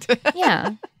the end.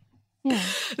 Yeah.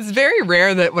 It's very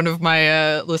rare that one of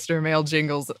my listener mail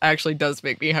jingles actually does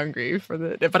make me hungry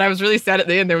but I was really sad at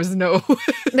the end. There was no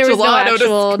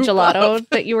actual gelato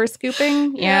that you were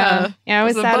scooping. Yeah, I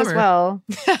was sad as well.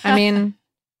 I mean,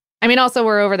 also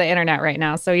we're over the internet right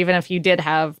now, so even if you did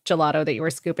have gelato that you were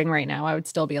scooping right now, I would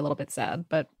still be a little bit sad.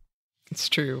 But it's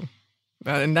true,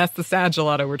 and that's the sad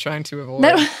gelato we're trying to avoid.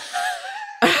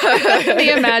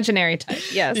 The imaginary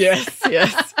type, yes.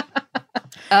 Yes.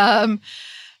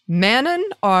 Manon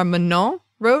or Manon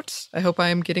wrote, I hope I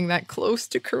am getting that close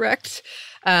to correct.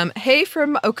 Hey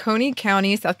from Oconee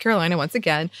County, South Carolina, once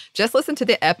again. Just listened to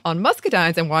the ep on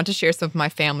muscadines and want to share some of my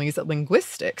family's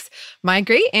linguistics. My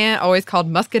great aunt always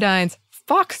called muscadines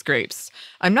fox grapes.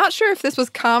 I'm not sure if this was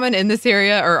common in this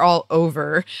area or all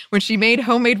over. When she made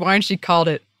homemade wine, she called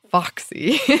it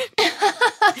foxy.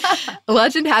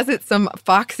 Legend has it some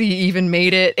foxy even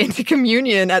made it into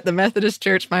communion at the Methodist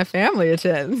church my family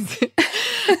attends.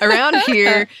 Around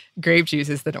here, grape juice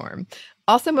is the norm.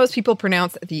 Also, most people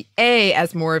pronounce the A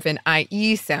as more of an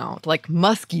IE sound, like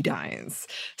muscadines.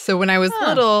 So when I was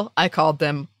little, I called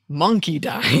them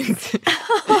monkeydines.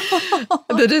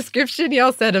 The description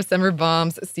y'all said of summer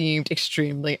bombs seemed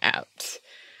extremely apt.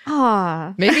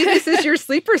 Maybe this is your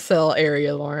sleeper cell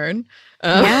area, Lauren.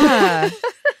 Yeah.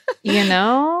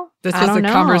 This was a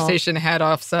conversation had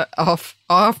off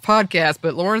podcast,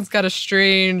 but Lauren's got a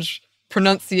strange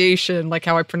pronunciation, like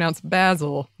how I pronounce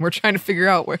basil. We're trying to figure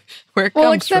out where it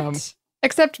comes from.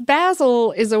 Except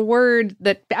basil is a word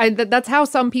that's how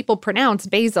some people pronounce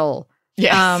basil.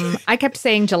 Yes. I kept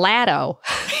saying gelato.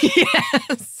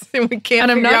 Yes. And we can't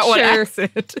and I'm figure not out what sure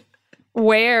accent.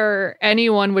 where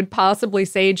anyone would possibly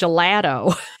say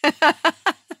gelato.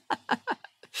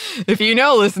 If you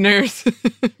know, listeners,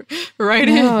 write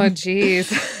in. Oh,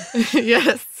 geez.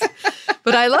 Yes.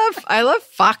 But I love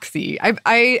foxy. I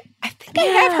think I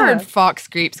have heard fox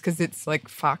grapes because it's like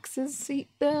foxes eat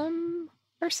them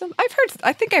or something.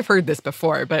 I think I've heard this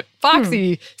before, but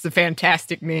foxy is a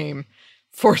fantastic name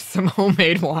for some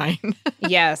homemade wine.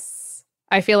 Yes.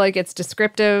 I feel like it's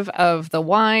descriptive of the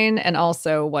wine and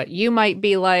also what you might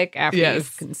be like after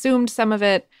you've consumed some of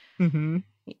it. Mm-hmm.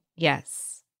 Yes.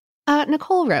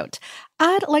 Nicole wrote,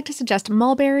 I'd like to suggest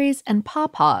mulberries and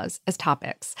pawpaws as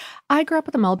topics. I grew up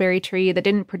with a mulberry tree that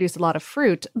didn't produce a lot of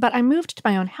fruit, but I moved to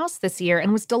my own house this year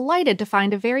and was delighted to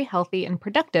find a very healthy and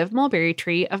productive mulberry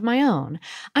tree of my own.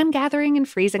 I'm gathering and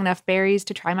freezing enough berries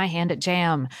to try my hand at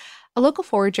jam. A local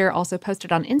forager also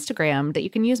posted on Instagram that you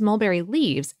can use mulberry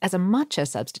leaves as a matcha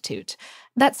substitute.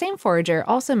 That same forager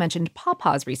also mentioned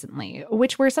pawpaws recently,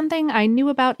 which were something I knew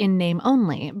about in name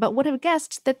only, but would have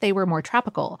guessed that they were more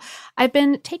tropical. I've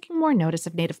been taking more notice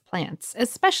of native plants,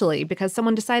 especially because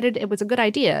someone decided it was a good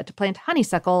idea to plant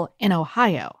honeysuckle in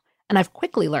Ohio. And I've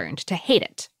quickly learned to hate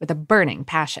it with a burning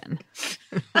passion.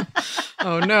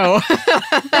 Oh, no.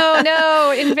 Oh,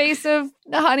 no. Invasive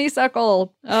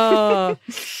honeysuckle. Oh.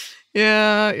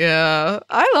 Yeah.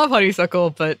 I love honeysuckle,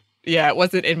 but yeah, it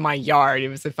wasn't in my yard. It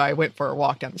was if I went for a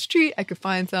walk down the street, I could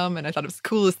find some, and I thought it was the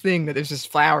coolest thing that there's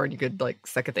just flower and you could like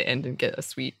suck at the end and get a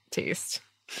sweet taste.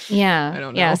 Yeah. I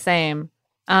don't know. Yeah, same.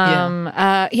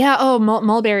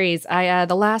 Mulberries.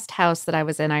 The last house that I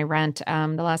was in, I rent.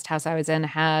 The last house I was in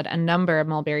had a number of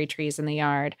mulberry trees in the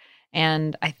yard.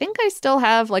 And I think I still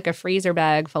have like a freezer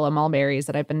bag full of mulberries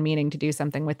that I've been meaning to do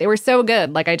something with. They were so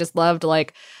good. Like I just loved I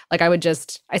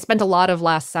spent a lot of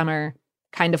last summer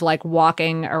kind of like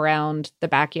walking around the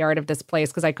backyard of this place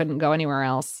because I couldn't go anywhere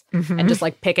else and just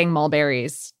like picking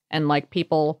mulberries, and like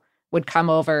people would come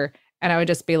over and I would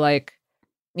just be like,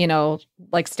 you know,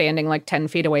 like standing like 10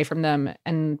 feet away from them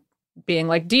and being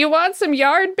like, do you want some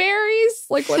yard berries?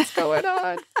 Like, what's going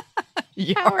on?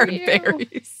 Yard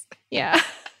berries. Yeah.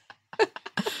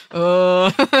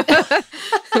 Oh. I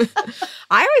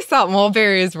always thought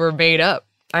mulberries were made up.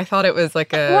 I thought it was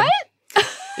like a... What?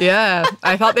 Yeah.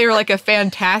 I thought they were like a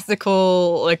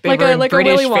fantastical, like they like were a, in like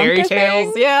British a Willy fairy Wonka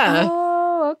tales. thing? Yeah.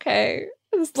 Oh, okay.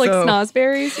 It's like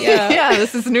snozberries. Yeah. Yeah,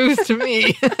 this is news to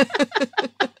me.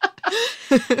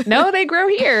 No, they grow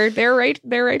here. They're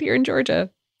right here in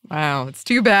Georgia. Wow, it's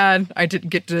too bad I didn't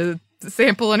get to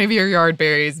sample any of your yard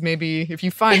berries. Maybe if you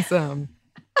find some,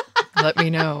 let me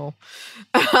know.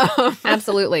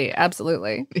 Absolutely.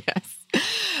 Yes.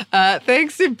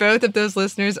 Thanks to both of those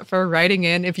listeners for writing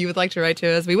in. If you would like to write to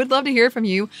us, we would love to hear from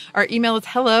you. Our email is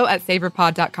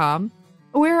hello@savorpod.com.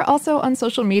 We're also on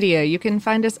social media. You can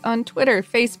find us on Twitter,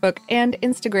 Facebook, and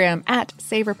Instagram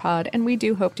 @SavorPod, and we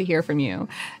do hope to hear from you.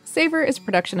 Savor is a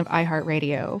production of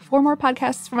iHeartRadio. For more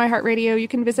podcasts from iHeartRadio, you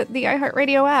can visit the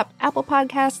iHeartRadio app, Apple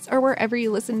Podcasts, or wherever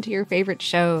you listen to your favorite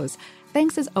shows.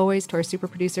 Thanks as always to our super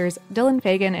producers, Dylan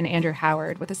Fagan and Andrew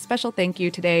Howard, with a special thank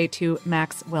you today to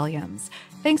Max Williams.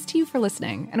 Thanks to you for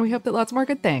listening, and we hope that lots more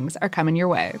good things are coming your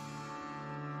way.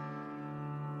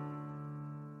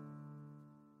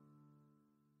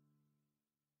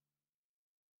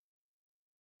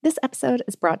 This episode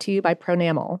is brought to you by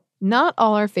Pronamel. Not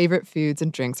all our favorite foods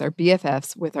and drinks are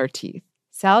BFFs with our teeth.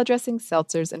 Salad dressings,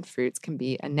 seltzers, and fruits can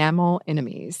be enamel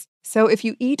enemies. So if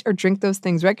you eat or drink those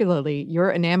things regularly, your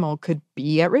enamel could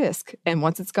be at risk. And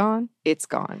once it's gone, it's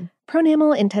gone.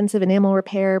 Pronamel Intensive Enamel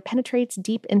Repair penetrates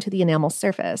deep into the enamel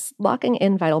surface, locking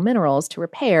in vital minerals to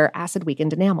repair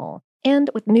acid-weakened enamel.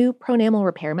 And with new Pronamel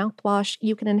Repair mouthwash,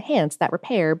 you can enhance that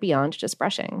repair beyond just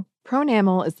brushing.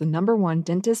 Pronamel is the #1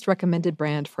 dentist-recommended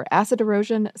brand for acid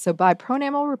erosion, so buy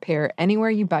Pronamel Repair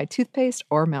anywhere you buy toothpaste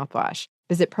or mouthwash.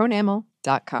 Visit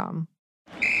pronamel.com.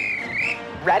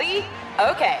 Ready?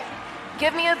 Okay.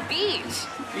 Give me a beach.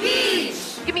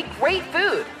 Beach. Give me great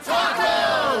food.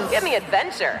 Tacos. Give me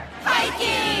adventure.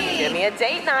 Hiking. Give me a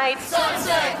date night.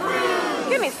 Sunset cruise.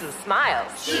 Give me some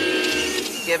smiles.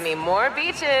 Cheese. Give me more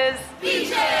beaches.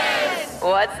 Beaches.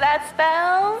 What's that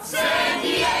spell? San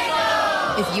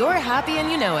Diego. If you're happy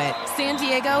and you know it, San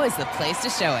Diego is the place to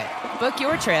show it. Book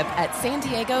your trip at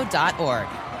sandiego.org.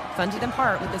 Funded in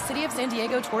part with the City of San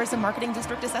Diego Tourism Marketing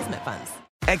District Assessment Funds.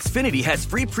 Xfinity has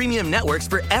free premium networks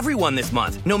for everyone this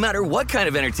month, no matter what kind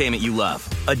of entertainment you love.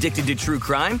 Addicted to true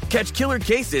crime? Catch killer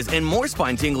cases and more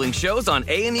spine-tingling shows on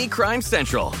A&E Crime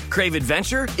Central. Crave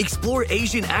adventure? Explore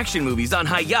Asian action movies on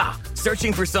Hi-YAH.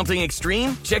 Searching for something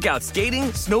extreme? Check out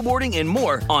skating, snowboarding, and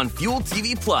more on Fuel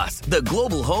TV Plus, the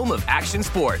global home of action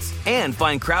sports. And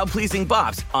find crowd-pleasing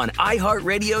bops on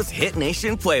iHeartRadio's Hit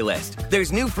Nation playlist.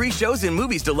 There's new free shows and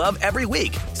movies to love every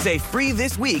week. Say free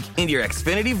this week in your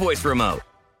Xfinity voice remote.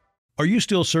 Are you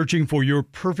still searching for your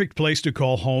perfect place to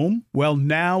call home? Well,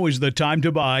 now is the time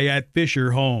to buy at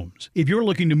Fisher Homes. If you're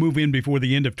looking to move in before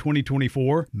the end of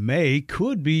 2024, May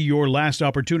could be your last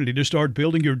opportunity to start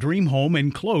building your dream home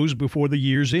and close before the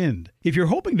year's end. If you're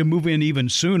hoping to move in even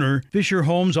sooner, Fisher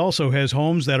Homes also has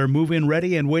homes that are move-in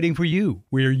ready and waiting for you,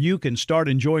 where you can start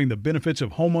enjoying the benefits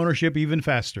of homeownership even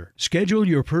faster. Schedule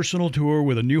your personal tour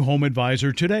with a new home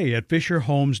advisor today at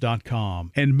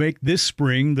FisherHomes.com and make this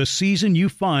spring the season you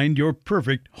find your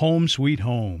perfect home sweet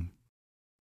home.